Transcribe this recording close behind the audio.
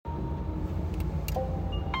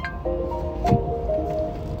And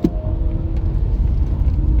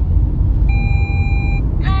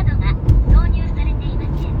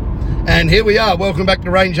here we are, welcome back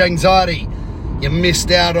to Range Anxiety. You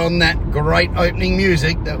missed out on that great opening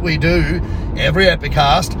music that we do every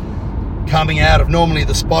Epicast, coming out of normally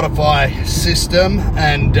the Spotify system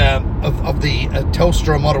and of the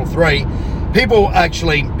Telstra Model 3. People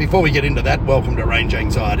actually, before we get into that, welcome to Range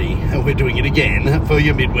Anxiety, and we're doing it again for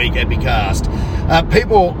your midweek Epicast.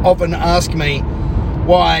 People often ask me,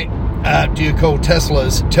 why do you call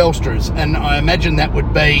Teslas Telstras? And I imagine that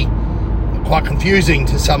would be quite confusing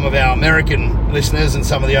to some of our American listeners and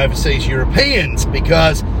some of the overseas Europeans,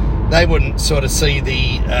 because they wouldn't sort of see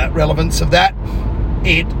the relevance of that.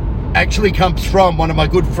 It actually comes from one of my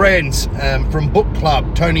good friends from Book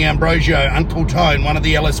Club, Tony Ambrosio, Uncle Tone, one of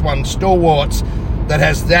the LS1 stalwarts that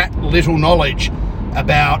has that little knowledge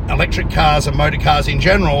about electric cars and motor cars in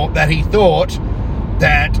general, that he thought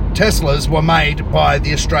that Teslas were made by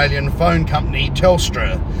the Australian phone company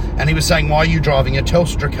Telstra. And he was saying, why are you driving a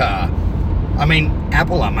Telstra car? I mean,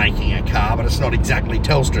 Apple are making a car, but it's not exactly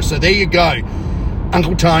Telstra. So there you go.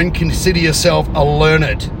 Uncle Tone, consider yourself a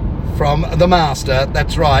learned from the master.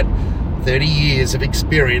 That's right. 30 years of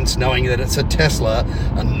experience knowing that it's a Tesla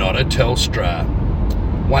and not a Telstra.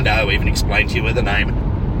 One day I'll even explain to you where the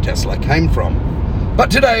name Tesla came from. But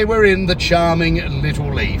today we're in the charming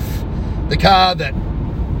Little Leaf, the car that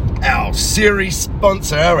our series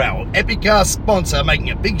sponsor, our Epicast sponsor,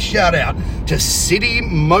 making a big shout out to City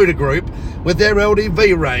Motor Group with their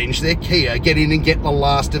LDV range, their Kia. Get in and get the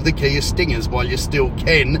last of the Kia Stingers while you still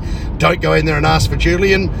can. Don't go in there and ask for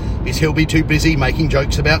Julian, because he'll be too busy making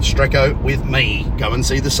jokes about Strecco with me. Go and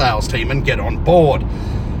see the sales team and get on board.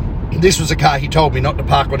 This was a car he told me not to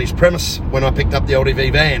park on his premise when I picked up the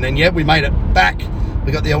LDV van, and yeah, we made it back.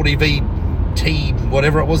 We got the LDV T,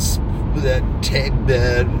 whatever it was,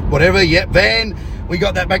 van. We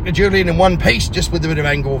got that back to Julian in one piece, just with a bit of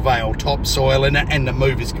angle veil, topsoil in it, and the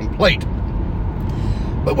move is complete.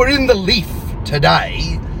 But we're in the Leaf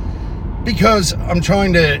today because I'm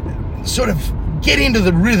trying to sort of get into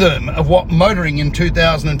the rhythm of what motoring in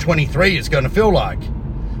 2023 is going to feel like.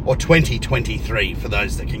 Or 2023, for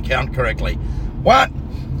those that can count correctly. What?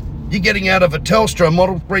 You're getting out of a Telstra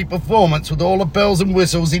Model 3 Performance with all the bells and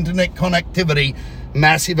whistles, internet connectivity,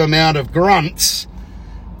 massive amount of grunts,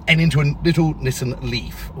 and into a little Nissan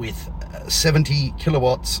Leaf with 70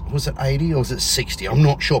 kilowatts. Was it 80 or was it 60? I'm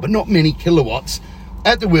not sure, but not many kilowatts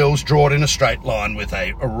at the wheels, drawn in a straight line with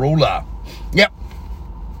a ruler. Yep,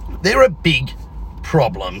 there are big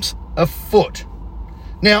problems afoot.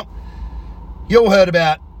 Now, you all heard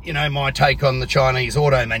about, my take on the Chinese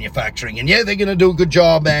auto manufacturing, and yeah, they're going to do a good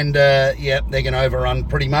job, and they're going to overrun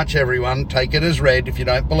pretty much everyone. Take it as read. If you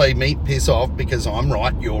don't believe me, piss off, because I'm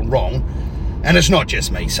right, you're wrong. And it's not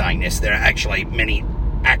just me saying this. There are actually many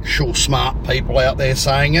actual smart people out there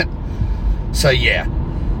saying it. So yeah,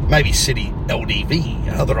 maybe City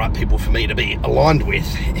LDV are the right people for me to be aligned with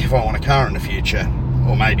if I want a car in the future.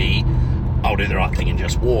 Or maybe I'll do the right thing and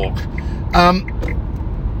just walk.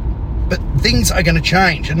 But things are going to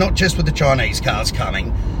change, and not just with the Chinese cars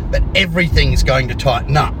coming, but everything's going to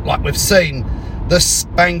tighten up. Like we've seen the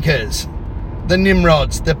Spankers, the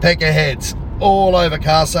Nimrods, the Peckerheads, all over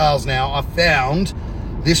car sales now. I found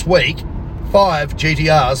this week 5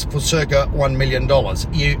 GTRs for circa $1 million.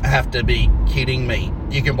 You have to be kidding me.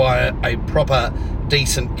 You can buy a proper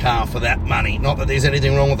decent car for that money. Not that there's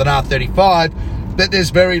anything wrong with an R35, but there's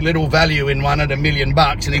very little value in one at $1 million.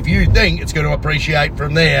 And if you think it's going to appreciate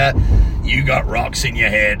from there, you got rocks in your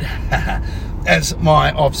head. As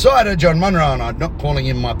my offsider, John Munro, and I'm not calling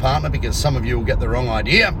him my partner because some of you will get the wrong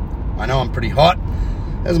idea. I know I'm pretty hot.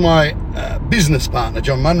 As my business partner,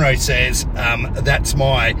 John Munro, says, that's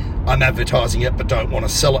my I'm advertising it but don't want to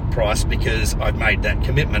sell it price, because I've made that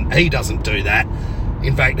commitment. He doesn't do that.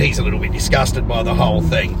 In fact, he's a little bit disgusted by the whole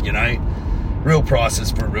thing, Real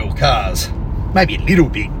prices for real cars. Maybe a little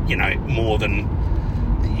bit, more than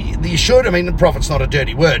you should. I mean, the profit's not a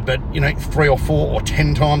dirty word, but, 3 or 4 or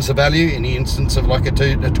 10 times the value in the instance of like a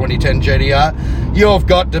 2010 GTR, you've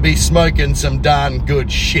got to be smoking some darn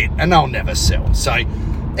good shit, and they'll never sell. So,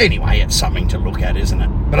 anyway, it's something to look at, isn't it?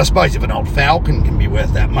 But I suppose if an old Falcon can be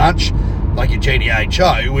worth that much, like a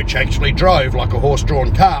GTHO, which actually drove like a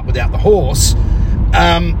horse-drawn cart without the horse,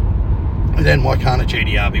 then why can't a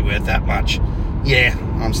GTR be worth that much? Yeah,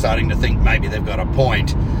 I'm starting to think maybe they've got a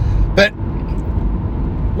point. But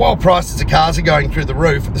while prices of cars are going through the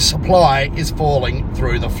roof, the supply is falling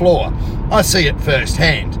through the floor. I see it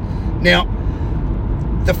firsthand. Now,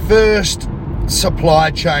 the first supply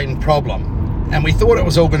chain problem and we thought it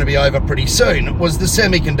was all going to be over pretty soon, was the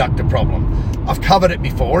semiconductor problem. I've covered it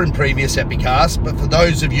before in previous epicasts, but for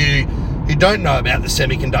those of you who don't know about the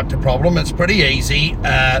semiconductor problem, it's pretty easy.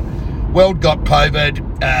 World got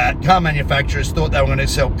COVID, car manufacturers thought they were going to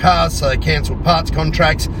sell cars, so they cancelled parts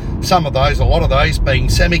contracts, a lot of those being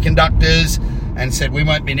semiconductors, and said we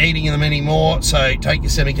won't be needing them anymore, so take your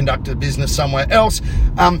semiconductor business somewhere else.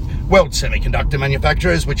 World semiconductor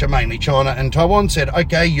manufacturers, which are mainly China and Taiwan, said,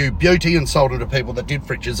 okay, you beauty, and sold it to people that did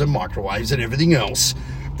fridges and microwaves and everything else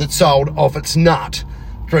that sold off its nut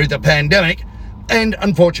through the pandemic, and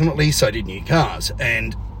unfortunately so did new cars.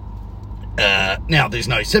 And now there's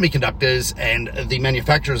no semiconductors, and the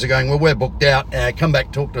manufacturers are going, well, we're booked out, come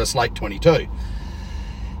back, talk to us late 22.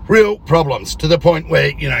 Real problems, to the point where,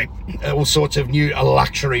 you know, all sorts of new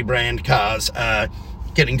luxury brand cars are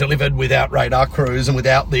getting delivered without radar cruise and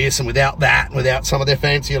without this and without that and without some of their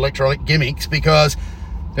fancy electronic gimmicks, because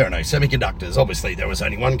there are no semiconductors. Obviously, there was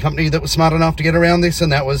only one company that was smart enough to get around this,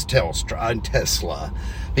 and that was Telstra and Tesla,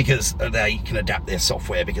 because they can adapt their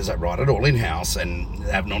software, because they write it all in-house and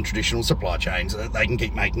have non-traditional supply chains. They can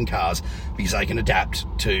keep making cars because they can adapt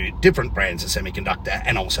to different brands of semiconductor,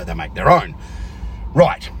 and also they make their own.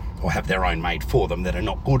 Right, or have their own made for them that are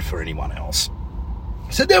not good for anyone else.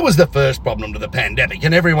 So that was the first problem to the pandemic,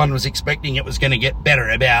 and everyone was expecting it was going to get better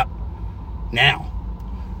about now.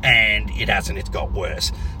 And it hasn't, it's got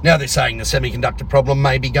worse. Now they're saying the semiconductor problem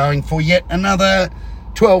may be going for yet another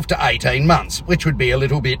 12 to 18 months, which would be a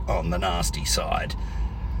little bit on the nasty side.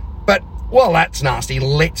 But while that's nasty,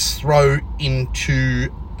 let's throw into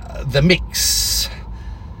the mix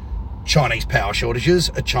Chinese power shortages,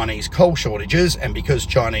 Chinese coal shortages, and because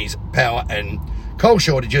Chinese power and coal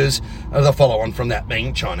shortages are the follow-on from that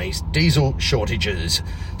being Chinese diesel shortages.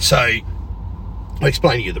 So I'll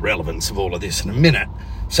explain to you the relevance of all of this in a minute.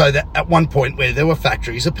 So that at one point where there were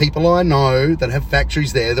factories of people I know that have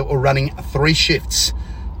factories there that were running 3 shifts,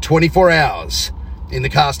 24 hours in the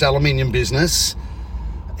cast aluminium business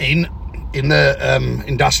in the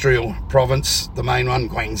industrial province, the main one,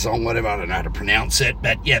 Guangdong, whatever, I don't know how to pronounce it,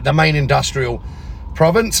 but yeah, the main industrial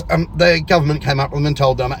province, the government came up with them and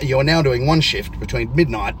told them, you're now doing 1 shift between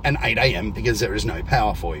midnight and 8 a.m. because there is no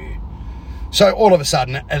power for you. So all of a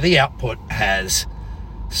sudden, the output has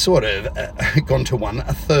sort of gone to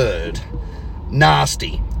 1/3.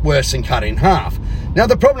 Nasty, worse than cut in half. Now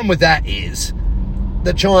the problem with that is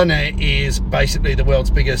that China is basically the world's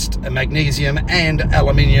biggest magnesium and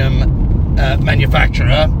aluminium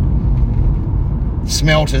manufacturer,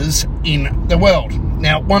 smelters in the world.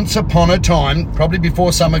 Now once upon a time, probably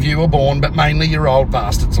before some of you were born, but mainly you're old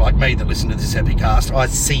bastards like me that listen to this epicast, I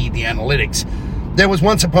see the analytics. There was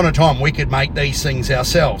once upon a time we could make these things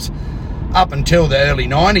ourselves. Up until the early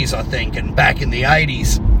 90s, I think, and back in the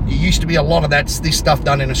 80s, it used to be a lot of this stuff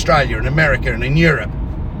done in Australia and America and in Europe.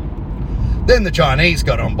 Then the Chinese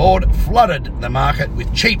got on board, flooded the market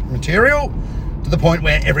with cheap material to the point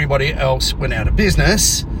where everybody else went out of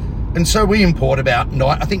business. And so we import about,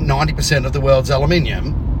 I think 90% of the world's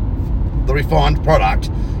aluminium, the refined product,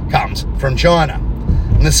 comes from China.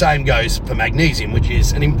 And the same goes for magnesium, which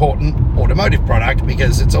is an important automotive product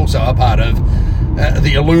because it's also a part of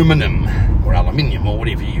the aluminum or aluminium or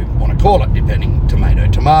whatever you want to call it, depending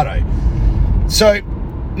tomato. So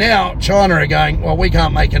now China are going, well, we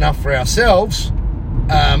can't make enough for ourselves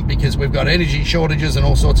because we've got energy shortages and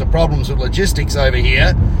all sorts of problems with logistics over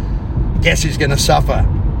here. Guess who's going to suffer?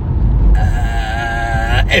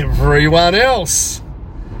 Everyone else.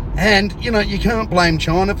 And, you know, you can't blame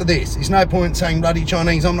China for this. There's no point saying, bloody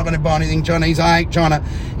Chinese, I'm not going to buy anything Chinese, I hate China.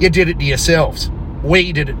 You did it to yourselves.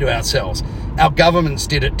 We did it to ourselves. Our governments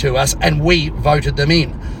did it to us, and we voted them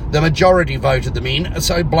in. The majority voted them in,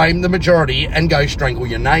 so blame the majority and go strangle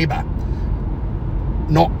your neighbour.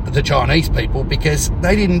 Not the Chinese people, because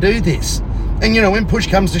they didn't do this. And, you know, when push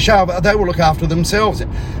comes to shove, they will look after themselves.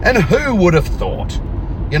 And who would have thought?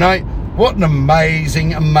 You know, what an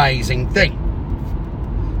amazing, amazing thing.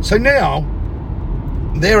 So now,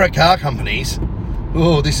 there are car companies,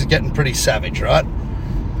 oh, this is getting pretty savage, right?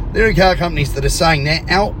 There are car companies that are saying their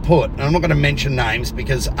output, and I'm not going to mention names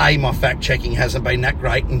because A, my fact checking hasn't been that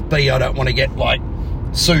great, and B, I don't want to get, like,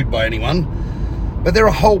 sued by anyone. But there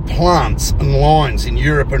are whole plants and lines in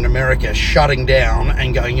Europe and America shutting down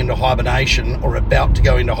and going into hibernation or about to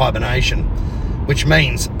go into hibernation, which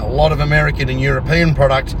means a lot of American and European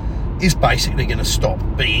product is basically going to stop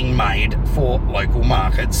being made for local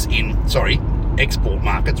markets export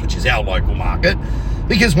markets, which is our local market,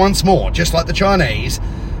 because once more, just like the Chinese,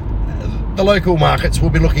 the local markets will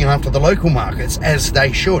be looking after the local markets as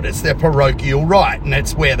they should. It's their parochial right, and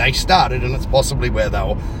it's where they started, and it's possibly where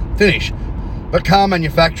they'll finish. But car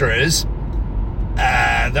manufacturers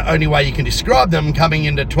the only way you can describe them coming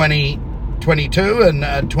into 2022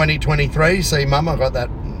 and 2023, see, Mum, I got that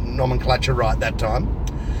nomenclature right that time,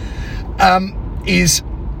 is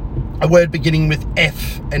a word beginning with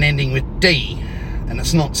F and ending with D, and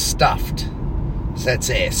it's not stuffed, so that's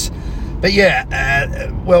S. But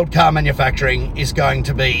yeah, world car manufacturing is going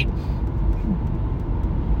to be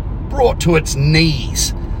brought to its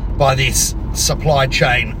knees by this supply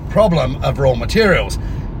chain problem of raw materials.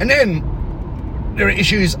 And then there are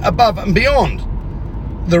issues above and beyond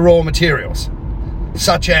the raw materials,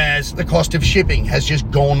 such as the cost of shipping has just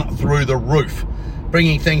gone through the roof.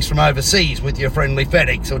 Bringing things from overseas with your friendly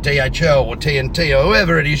FedEx or DHL or TNT or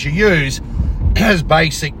whoever it is you use has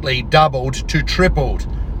basically doubled to tripled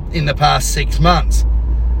in the past 6 months.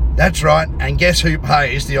 That's right, and guess who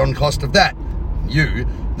pays the on cost of that? You,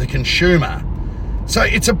 the consumer. So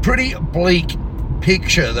it's a pretty bleak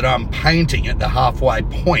picture that I'm painting at the halfway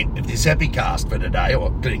point of this Epicast for today,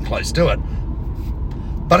 or getting close to it.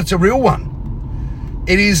 But it's a real one.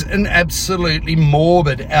 It is an absolutely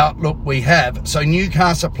morbid outlook we have. So new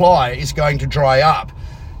car supply is going to dry up.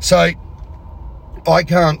 So I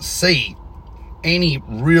can't see any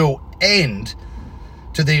real end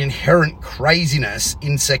to the inherent craziness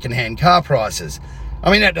in second-hand car prices.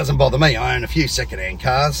 I mean, that doesn't bother me. I own a few second-hand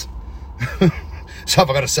cars. So if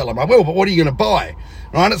I've got to sell them, I will. But what are you going to buy?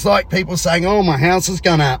 Right? It's like people saying, oh, my house has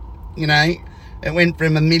gone up. You know, it went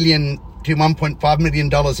from $1 million to $1.5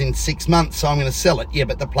 million in 6 months, so I'm going to sell it. Yeah,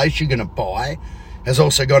 but the place you're going to buy has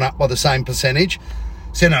also gone up by the same percentage.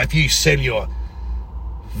 So, you know, if you sell your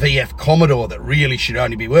VF Commodore that really should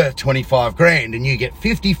only be worth 25 grand and you get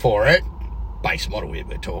 50 for it, base model we're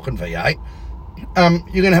talking, V8,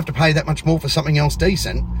 you're going to have to pay that much more for something else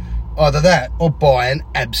decent. Either that or buy an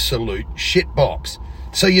absolute shitbox.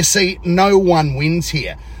 So you see, no one wins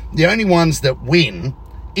here. The only ones that win,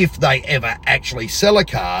 if they ever actually sell a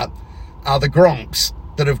car, are the Gronks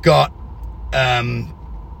that have got $1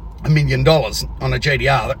 million on a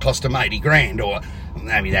GDR that cost them 80 grand, or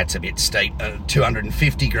maybe that's a bit steep,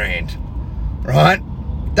 250 grand, right?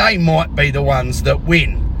 They might be the ones that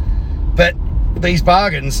win. But these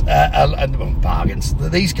bargains,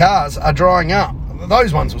 these cars are drying up.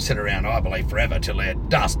 Those ones will sit around, I believe, forever till they're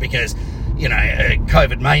dust because, you know,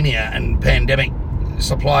 COVID mania and pandemic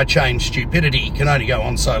supply chain stupidity can only go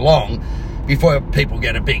on so long before people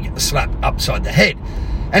get a big slap upside the head.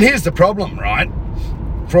 And here's the problem, right?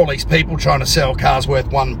 For all these people trying to sell cars worth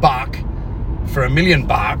 $1 for $1 million,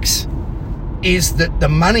 is that the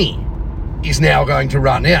money is now going to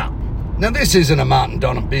run out. Now, this isn't a Martin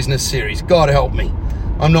Donham business series. God help me.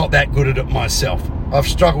 I'm not that good at it myself. I've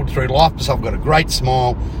struggled through life because I've got a great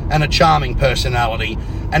smile and a charming personality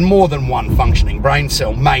and more than one functioning brain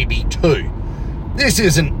cell, maybe two. This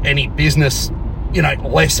isn't any business, you know,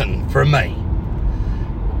 lesson for me.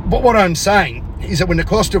 But what I'm saying is that when the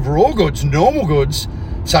cost of raw goods, normal goods,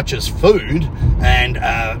 such as food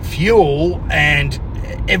and fuel and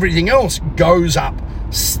everything else goes up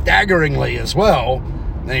staggeringly as well,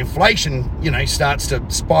 and inflation, you know, starts to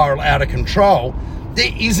spiral out of control,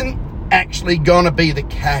 there isn't actually going to be the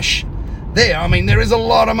cash there. I mean, there is a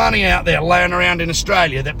lot of money out there laying around in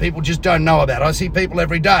Australia that people just don't know about. I see people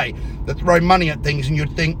every day that throw money at things and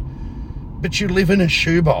you'd think, but you live in a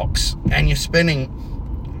shoebox and you're spending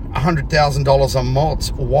 $100,000 on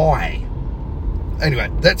mods. Why?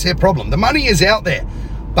 Anyway, that's their problem. The money is out there,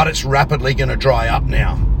 but it's rapidly going to dry up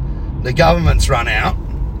now. The government's run out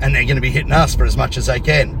and they're going to be hitting us for as much as they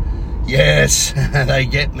can. Yes, they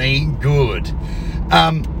get me good.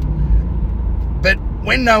 But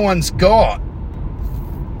when no one's got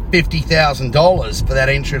 $50,000 for that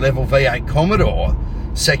entry-level V8 Commodore,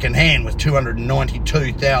 second-hand with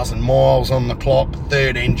 292,000 miles on the clock,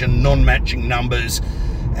 third engine, non-matching numbers,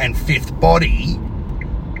 and fifth body,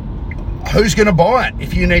 who's going to buy it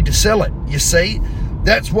if you need to sell it? You see,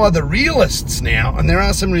 that's why the realists now, and there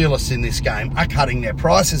are some realists in this game, are cutting their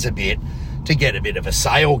prices a bit to get a bit of a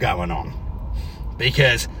sale going on.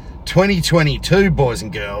 Because 2022, boys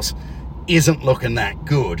and girls, isn't looking that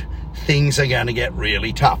good. Things are going to get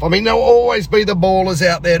really tough. I mean, there'll always be the ballers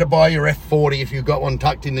out there to buy your F40 if you've got one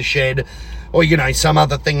tucked in the shed, or, you know, some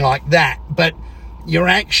other thing like that. But your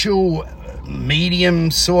actual medium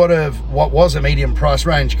sort of, what was a medium price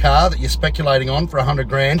range car that you're speculating on for 100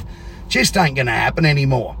 grand, just ain't going to happen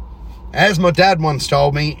anymore. As my dad once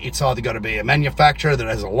told me, it's either got to be a manufacturer that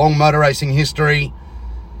has a long motor racing history,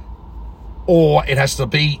 or it has to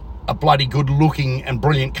be a bloody good looking and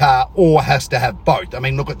brilliant car, or has to have both. I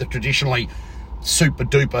mean, look at the traditionally super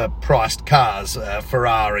duper priced cars,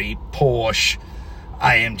 Ferrari, Porsche,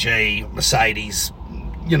 AMG, Mercedes,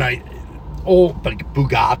 you know, all but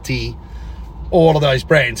Bugatti, all of those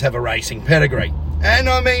brands have a racing pedigree. And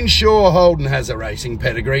I mean, sure, Holden has a racing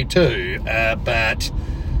pedigree too, but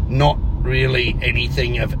not really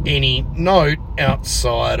anything of any note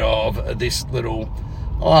outside of this little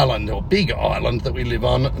island, or big island that we live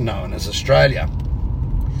on, known as Australia.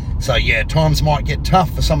 So yeah, times might get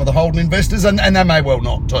tough for some of the Holden investors, and they may well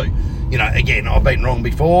not too. You know, again, I've been wrong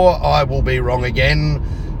before, I will be wrong again.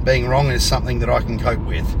 Being wrong is something that I can cope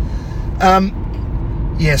with.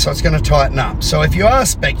 Yeah, so it's going to tighten up. So if you are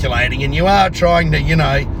speculating and you are trying to, you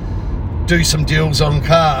know, do some deals on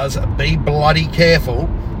cars, be bloody careful,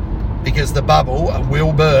 because the bubble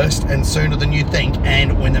will burst, and sooner than you think.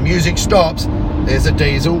 And when the music stops, there's a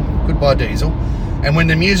diesel. Goodbye, diesel. And when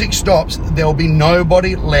the music stops, there'll be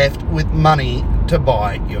nobody left with money to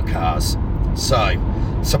buy your cars. So,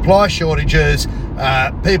 supply shortages,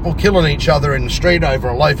 people killing each other in the street over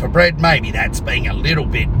a loaf of bread, maybe that's being a little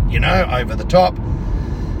bit, you know, over the top.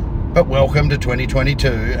 But welcome to 2022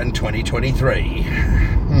 and 2023.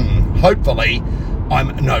 Hopefully,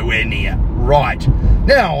 I'm nowhere near right.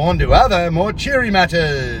 Now, on to other, more cheery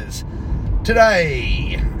matters.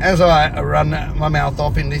 Today, as I run my mouth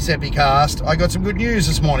off in this Epicast, I got some good news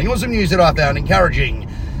this morning. Or some news that I found encouraging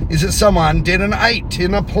is that someone did an 8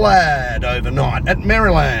 in a plaid overnight at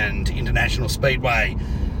Maryland International Speedway.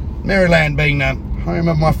 Maryland being the home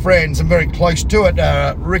of my friends, I'm very close to it,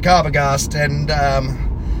 Rick Arbogast and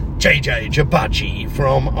JJ Jabachi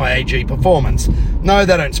from IAG Performance. No,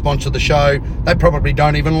 they don't sponsor the show. They probably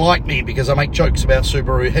don't even like me because I make jokes about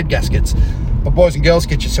Subaru head gaskets. But boys and girls,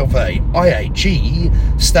 get yourself a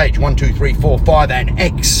IAG Stage 1, 2, 3, 4, 5 and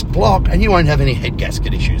X block, and you won't have any head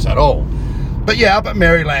gasket issues at all. But yeah, up at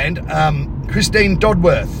Maryland, Christine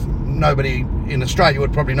Dodworth. Nobody in Australia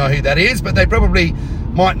would probably know who that is, but they probably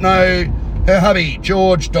might know her hubby,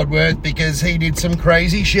 George Dodworth, because he did some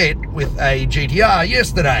crazy shit with a GTR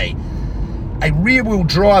yesterday. A rear-wheel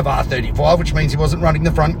drive R35, which means he wasn't running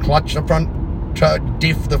the front clutch, the front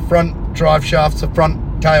diff, the front drive shafts, the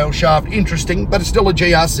front tail shaft. Interesting, but it's still a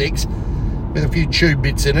GR6 with a few tube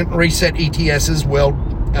bits in it. Reset ETS's world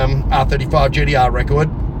R35 GTR record.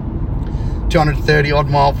 230 odd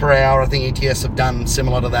mile per hour. I think ETS have done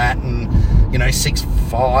similar to that, and you know,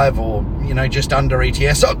 6.5 or you know, just under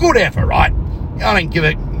ETS. So good effort, right? I don't give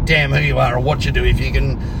a damn who you are or what you do if you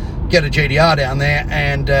can get a GTR down there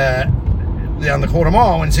and down the quarter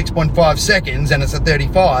mile in 6.5 seconds, and it's a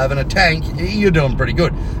 35 and a tank. You're doing pretty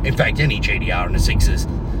good. In fact, any GTR in the sixes,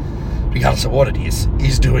 regardless of what it is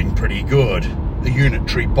doing pretty good. A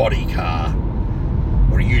unitary body car,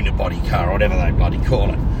 or a unibody car, or whatever they bloody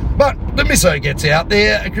call it. But the misso gets out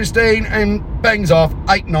there, Christine, and bangs off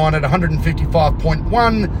 8.9 at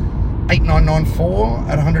 155.1, 8.994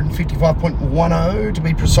 at 155.10 to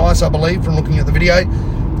be precise, I believe, from looking at the video,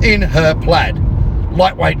 in her plaid.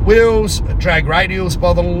 Lightweight wheels, drag radials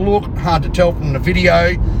by the look, hard to tell from the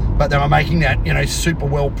video, but they were making that, you know, super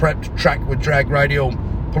well prepped track with drag radial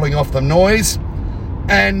pulling off the noise.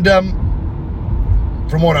 And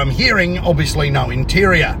from what I'm hearing, obviously no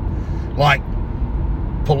interior. Like,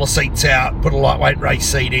 pull the seats out, put a lightweight race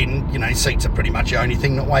seat in. You know, seats are pretty much the only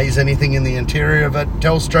thing that weighs anything in the interior of a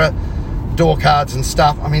Telstra. Door cards and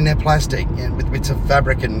stuff, I mean, they're plastic, you know, with bits of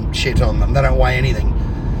fabric and shit on them. They don't weigh anything.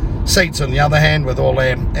 Seats, on the other hand, with all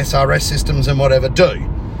their SRS systems and whatever, do.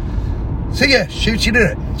 So yeah, she did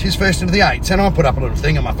it. She's first into the 8s, and I put up a little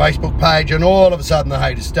thing on my Facebook page, and all of a sudden the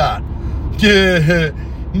haters start. Yeah,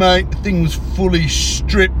 mate, the thing was fully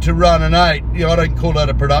stripped to run an 8. You know, I don't call that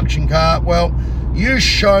a production car. Well, you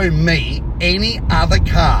show me any other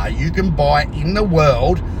car you can buy in the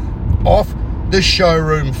world off the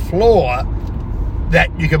showroom floor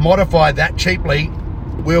that you can modify that cheaply,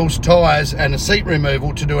 wheels, tyres and a seat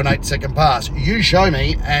removal, to do an 8-second pass. You show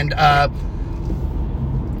me, and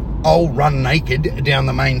I'll run naked down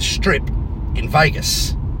the main strip in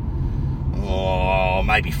Vegas. Or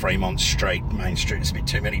maybe Fremont Street. Main Street is a bit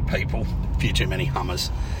too many people, a few too many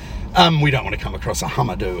Hummers. We don't want to come across a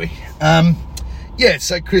Hummer, do we? Yeah,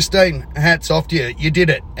 so Christine, hats off to you. You did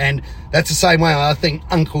it. And that's the same way I think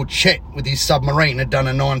Uncle Chet with his submarine had done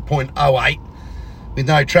a 9.08 with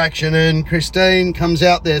no traction, and Christine comes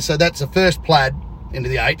out there. So that's the first plaid into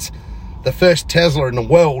the 8s, the first Tesla in the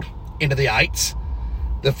world into the 8s,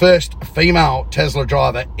 the first female Tesla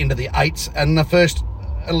driver into the 8s, and the first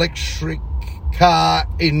electric car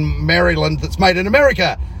in Maryland that's made in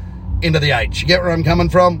America into the 8s. You get where I'm coming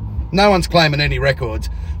from? No one's claiming any records,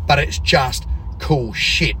 but it's just cool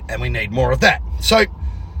shit, and we need more of that. So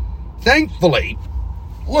thankfully,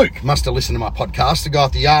 Luke must have listened to my podcast, the guy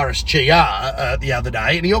at the Yaris GR the other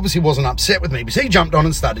day, and he obviously wasn't upset with me because he jumped on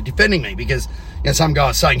and started defending me because, you know, some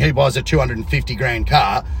guy's saying who buys a 250 grand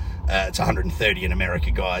car It's 130 in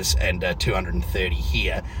America, guys, and 230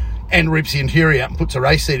 here. And rips the interior and puts a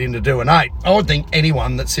race seat in to do an 8. I would think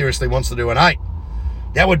anyone that seriously wants to do an 8.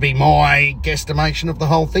 That would be my guesstimation of the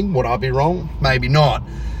whole thing. Would I be wrong? Maybe not.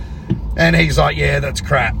 And he's like, yeah, that's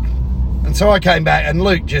crap. And so I came back and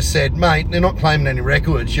Luke just said, mate, they're not claiming any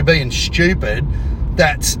records. You're being stupid.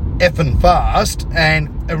 That's effing fast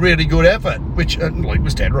and a really good effort, which Luke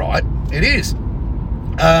was dead right. It is.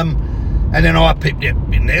 And then I pipped it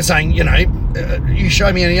in there saying, you know, you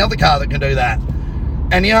show me any other car that can do that.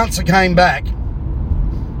 And the answer came back.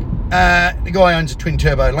 The guy owns a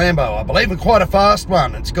twin-turbo Lambo, I believe, and quite a fast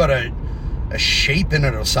one. It's got a sheep in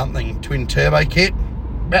it or something, twin-turbo kit.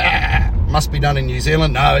 Must be done in New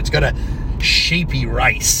Zealand. No, it's got a sheepy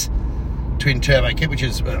race twin-turbo kit, which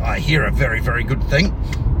is, I hear, a very, very good thing.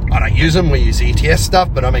 I don't use them. We use ETS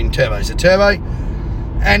stuff, but I mean, turbo's a turbo.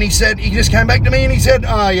 And he said, he just came back to me and he said,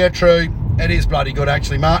 oh, yeah, true. It is bloody good,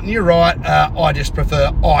 actually, Martin. You're right. I just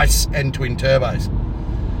prefer ICE and twin turbos.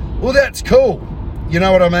 Well, that's cool. You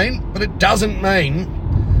know what I mean? But it doesn't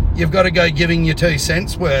mean you've got to go giving your 2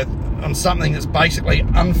 cents worth on something that's basically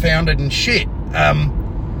unfounded and shit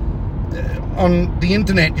on the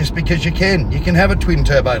internet just because you can. You can have a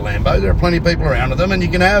twin-turbo Lambo. There are plenty of people around with them, and you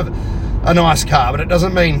can have a nice car, but it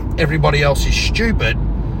doesn't mean everybody else is stupid,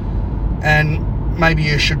 and maybe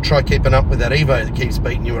you should try keeping up with that Evo that keeps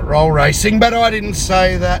beating you at roll racing, but I didn't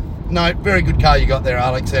say that. No, very good car you got there,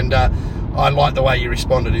 Alex, and I like the way you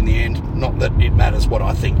responded in the end. Not that it matters what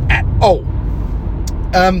I think at all.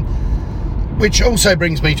 Which also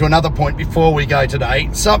brings me to another point before we go today.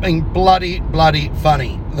 Something bloody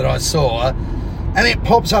funny that I saw, and it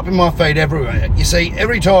pops up in my feed everywhere. You see,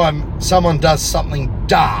 every time someone does something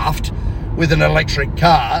daft with an electric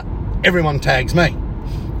car, everyone tags me.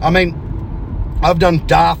 I mean, I've done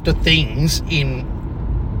dafter things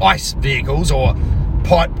in ICE vehicles, or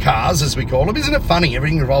pipe cars as we call them. Isn't it funny?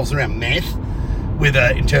 Everything revolves around meth with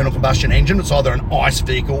an internal combustion engine. It's either an ICE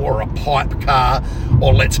vehicle or a pipe car,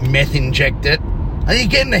 or let's meth inject it. Are you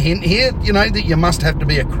getting a hint here? You know, that you must have to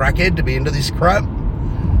be a crackhead to be into this crap?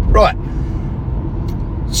 Right.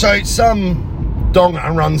 So some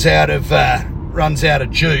donger runs out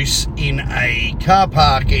of juice in a car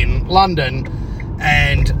park in London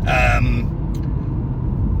and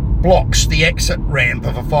blocks the exit ramp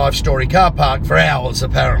of a 5-storey car park for hours,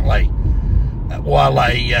 apparently, while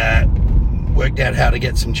they worked out how to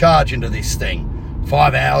get some charge into this thing.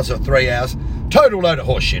 5 hours or 3 hours. Total load of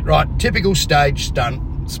horseshit, right? Typical stage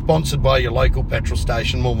stunt, sponsored by your local petrol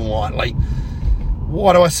station, more than likely.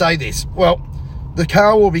 Why do I say this? Well, the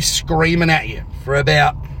car will be screaming at you for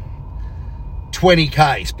about 20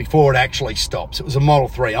 k's before it actually stops. It was a Model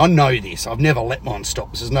 3. I know this. I've never let mine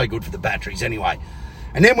stop. This is no good for the batteries anyway.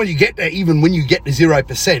 And then when you get there, even when you get to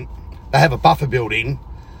 0%, they have a buffer built in.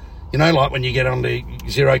 You know, like when you get on to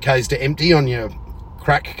 0 k's to empty on your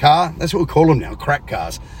crack car. That's what we call them now, crack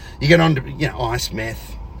cars. You get on to, you know, ice,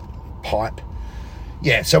 meth, pipe.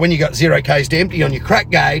 Yeah, so when you got 0 k's to empty on your crack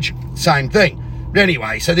gauge, same thing. But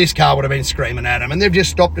anyway, so this car would have been screaming at them, and they've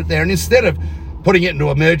just stopped it there. And instead of putting it into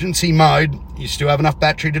emergency mode, you still have enough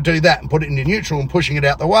battery to do that, and put it into neutral and pushing it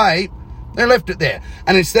out the way, they left it there.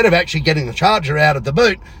 And instead of actually getting the charger out of the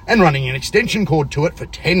boot and running an extension cord to it for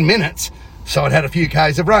 10 minutes, so it had a few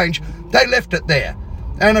k's of range, they left it there.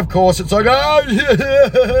 And of course it's like, oh,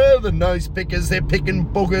 yeah, the nose pickers, they're picking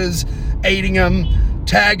boogers, eating them,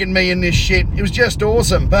 tagging me in this shit. It was just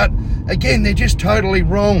awesome. But again, they're just totally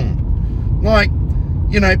wrong. Like,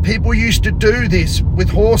 you know, people used to do this with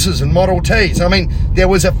horses and Model Ts. I mean, there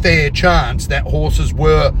was a fair chance that horses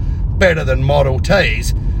were better than Model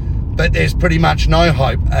Ts, but there's pretty much no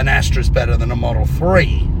hope an Astra's better than a Model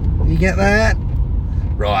 3. You get that?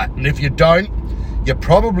 Right, and if you don't, you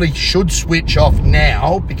probably should switch off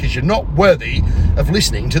now, because you're not worthy of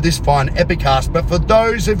listening to this fine Epicast. But for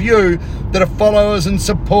those of you that are followers and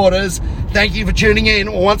supporters, thank you for tuning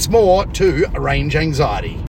in once more to Range Anxiety.